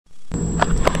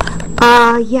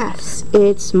Yes,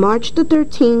 it's March the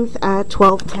 13th at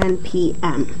 12:10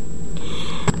 p.m.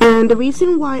 And the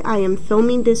reason why I am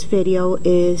filming this video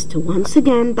is to once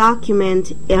again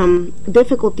document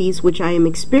difficulties which I am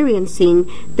experiencing,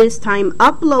 this time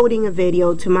uploading a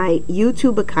video to my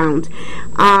YouTube account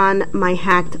on my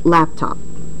hacked laptop.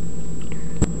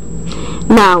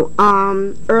 Now,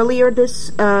 earlier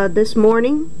this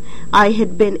morning, I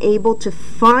had been able to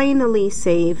finally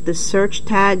save the search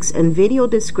tags and video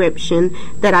description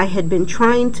that I had been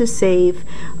trying to save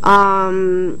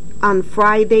on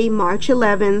Friday, March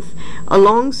 11th,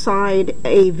 alongside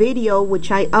a video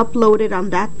which I uploaded on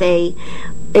that day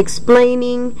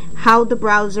explaining how the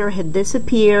browser had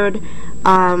disappeared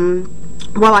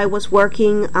while I was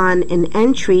working on an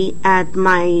entry at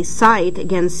my site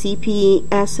against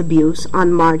CPS abuse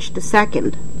on March the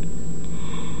 2nd.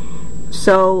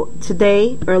 So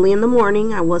today, early in the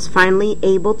morning, I was finally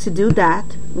able to do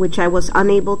that, which I was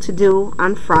unable to do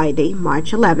on Friday,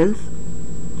 March 11th.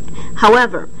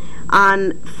 However,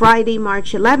 on Friday,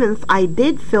 March 11th, I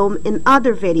did film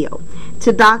another video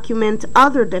to document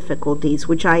other difficulties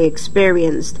which I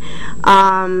experienced,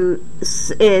 not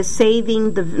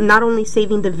only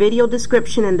saving the video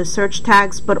description and the search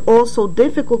tags, but also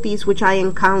difficulties which I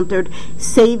encountered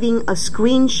saving a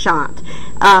screenshot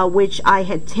which I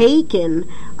had taken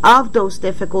of those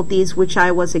difficulties which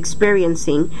I was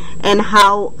experiencing, and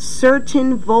how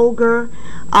certain vulgar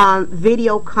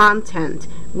video content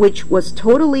which was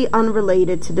totally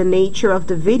unrelated to the nature of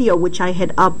the video which I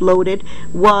had uploaded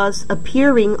was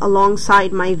appearing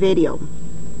alongside my video.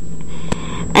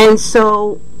 And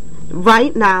so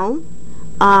right now,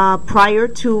 prior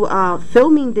to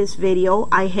filming this video,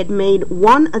 I had made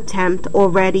one attempt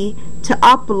already to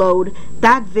upload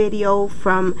that video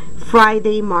from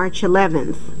Friday, March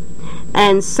 11th.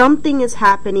 And something is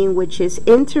happening which is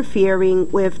interfering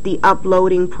with the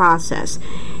uploading process.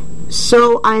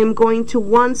 So I am going to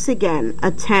once again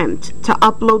attempt to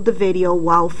upload the video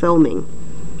while filming.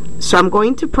 So I'm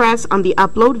going to press on the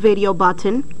upload video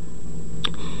button,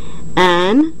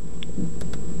 and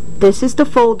this is the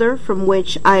folder from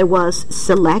which I was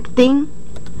selecting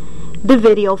the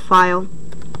video file.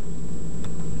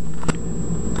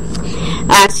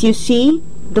 As you see,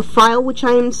 the file which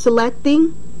I am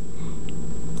selecting,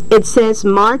 it says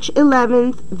March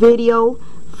 11th video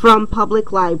from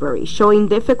public library, showing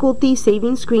difficulty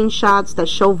saving screenshots that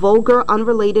show vulgar,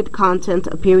 unrelated content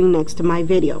appearing next to my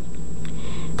video.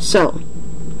 So,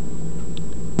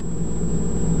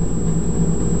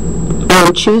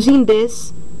 I'm choosing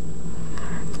this.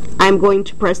 I'm going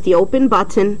to press the open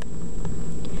button.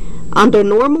 Under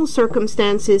normal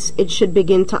circumstances, it should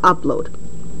begin to upload.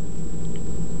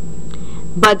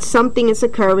 But something is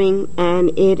occurring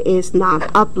and it is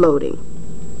not uploading.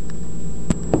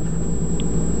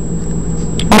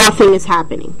 Nothing is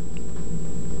happening.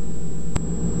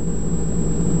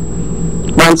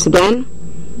 Once again,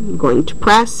 I'm going to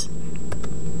press.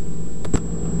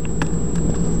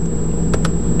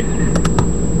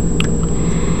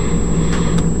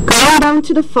 Going down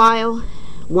to the file,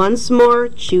 once more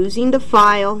choosing the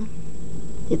file.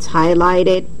 It's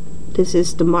highlighted. This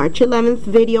is the March 11th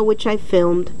video which I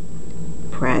filmed.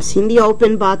 Pressing the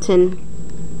open button.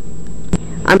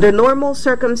 Under normal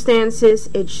circumstances,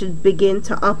 it should begin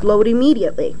to upload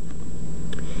immediately.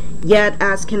 Yet,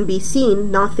 as can be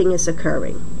seen, nothing is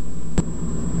occurring.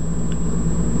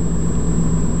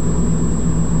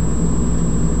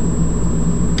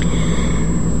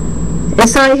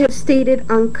 As I have stated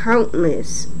on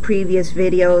countless previous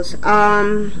videos,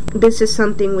 this is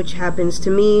something which happens to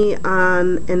me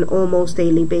on an almost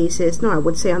daily basis. No, I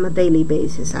would say on a daily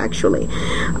basis, actually.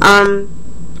 I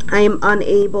am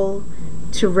unable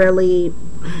to really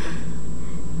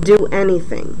do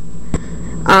anything.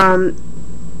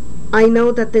 I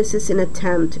know that this is an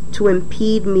attempt to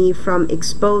impede me from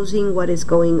exposing what is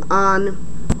going on.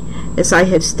 As I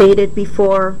have stated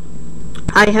before,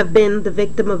 I have been the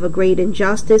victim of a great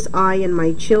injustice, I and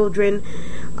my children.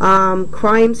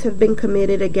 Crimes have been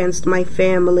committed against my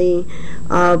family,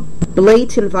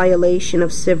 blatant violation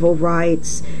of civil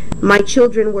rights. My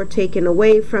children were taken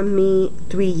away from me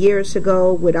 3 years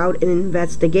ago without an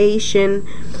investigation.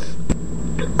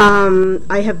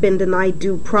 I have been denied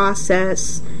due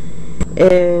process,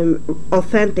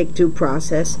 authentic due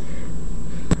process.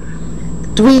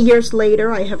 3 years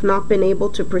later, I have not been able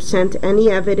to present any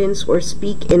evidence or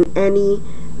speak in any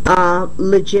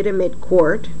legitimate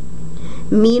court.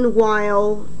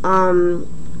 Meanwhile,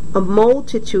 a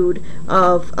multitude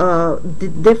of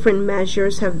different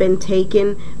measures have been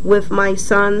taken with my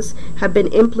sons, have been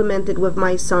implemented with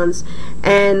my sons,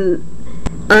 and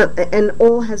and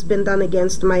all has been done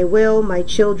against my will. My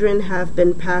children have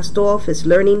been passed off as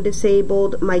learning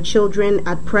disabled. My children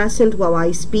at present, while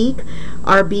I speak,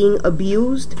 are being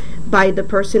abused by the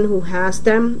person who has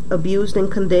them, abused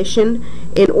and conditioned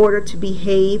in order to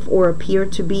behave or appear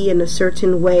to be in a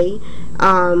certain way,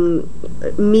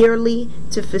 merely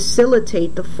to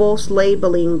facilitate the false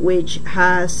labeling which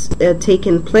has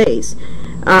taken place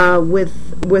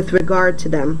with regard to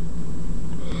them.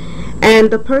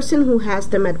 And the person who has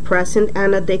them at present,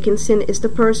 Anna Dickinson, is the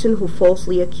person who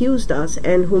falsely accused us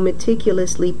and who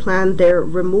meticulously planned their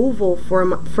removal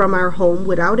from our home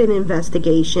without an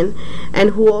investigation, and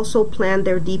who also planned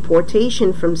their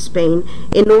deportation from Spain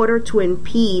in order to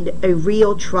impede a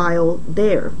real trial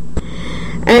there.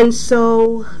 And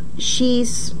so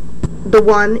she's the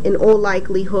one, in all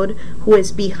likelihood, who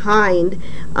is behind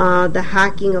the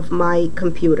hacking of my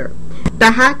computer.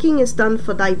 The hacking is done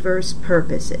for diverse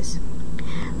purposes.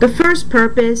 The first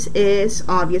purpose is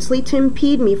obviously to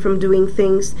impede me from doing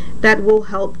things that will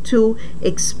help to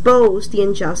expose the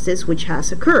injustice which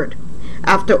has occurred.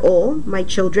 After all, my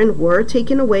children were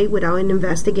taken away without an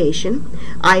investigation.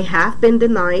 I have been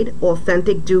denied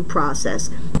authentic due process.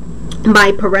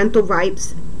 My parental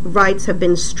rights have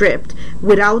been stripped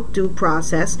without due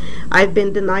process. I've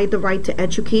been denied the right to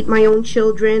educate my own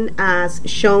children, as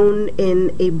shown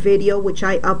in a video which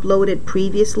I uploaded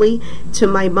previously to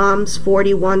my Mom's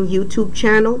 41 YouTube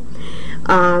channel,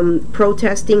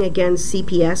 protesting against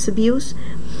CPS abuse.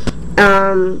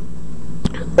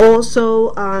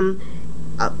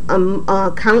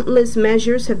 Countless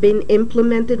measures have been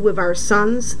implemented with our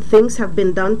sons. Things have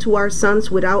been done to our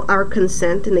sons without our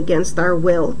consent and against our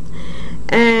will.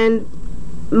 And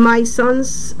my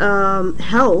son's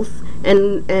health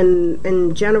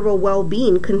and general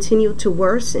well-being continue to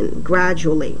worsen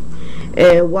gradually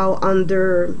while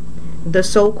under the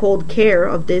so-called care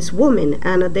of this woman,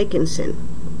 Anna Dickinson.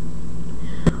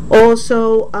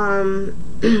 Also,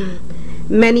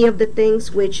 many of the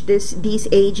things which these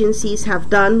agencies have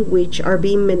done,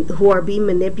 who are being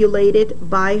manipulated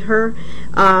by her,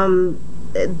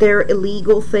 they're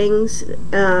illegal things,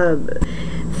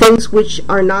 things which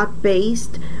are not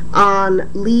based on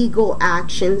legal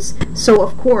actions. So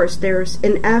of course there's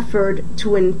an effort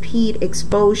to impede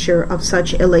exposure of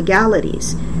such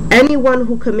illegalities. Anyone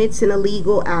who commits an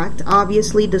illegal act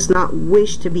obviously does not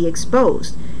wish to be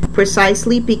exposed,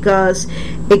 precisely because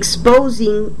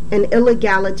exposing an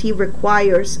illegality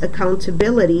requires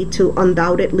accountability to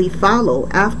undoubtedly follow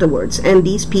afterwards, and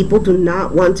these people do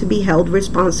not want to be held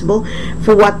responsible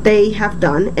for what they have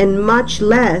done, and much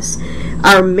less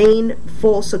our main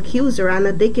false accuser,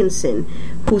 Anna Dickinson,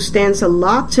 who stands a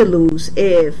lot to lose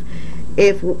if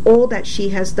all that she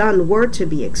has done were to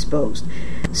be exposed.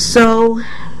 So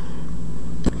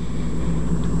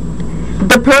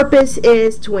the purpose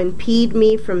is to impede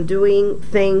me from doing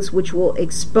things which will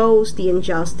expose the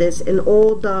injustice and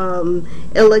all the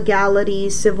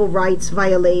illegalities, civil rights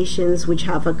violations which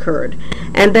have occurred.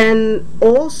 And then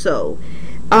also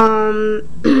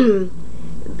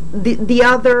the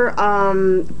other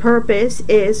purpose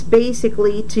is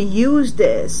basically to use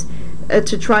this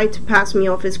to try to pass me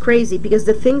off as crazy, because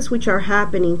the things which are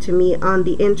happening to me on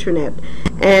the internet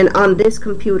and on this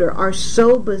computer are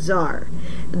so bizarre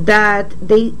that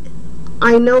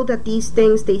I know that these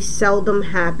things, they seldom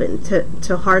happen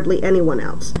to hardly anyone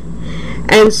else.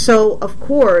 And so of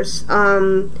course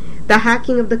the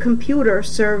hacking of the computer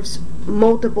serves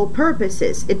multiple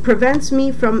purposes. It prevents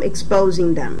me from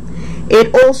exposing them.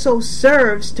 It also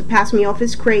serves to pass me off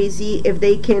as crazy if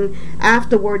they can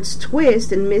afterwards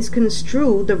twist and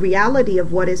misconstrue the reality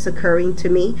of what is occurring to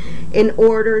me in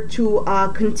order to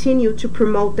continue to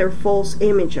promote their false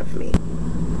image of me.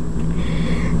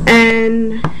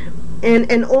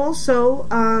 And also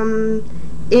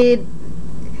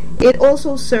it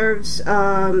also serves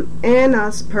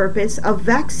Anna's purpose of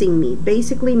vexing me,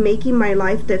 basically making my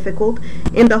life difficult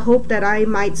in the hope that I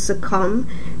might succumb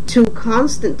to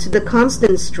the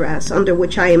constant stress under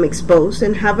which I am exposed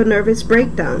and have a nervous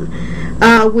breakdown,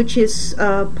 which is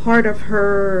part of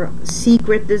her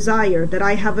secret desire, that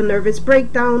I have a nervous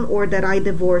breakdown or that I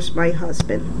divorce my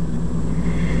husband.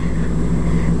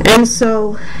 And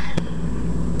so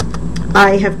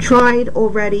I have tried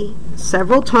already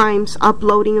several times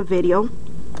uploading a video,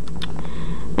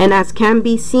 and as can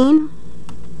be seen,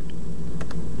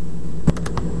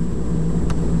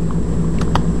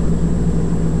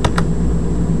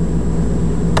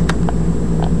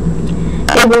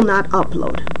 it will not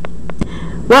upload.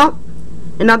 Well,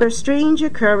 another strange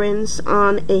occurrence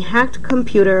on a hacked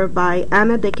computer by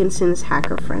Anna Dickinson's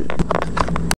hacker friend.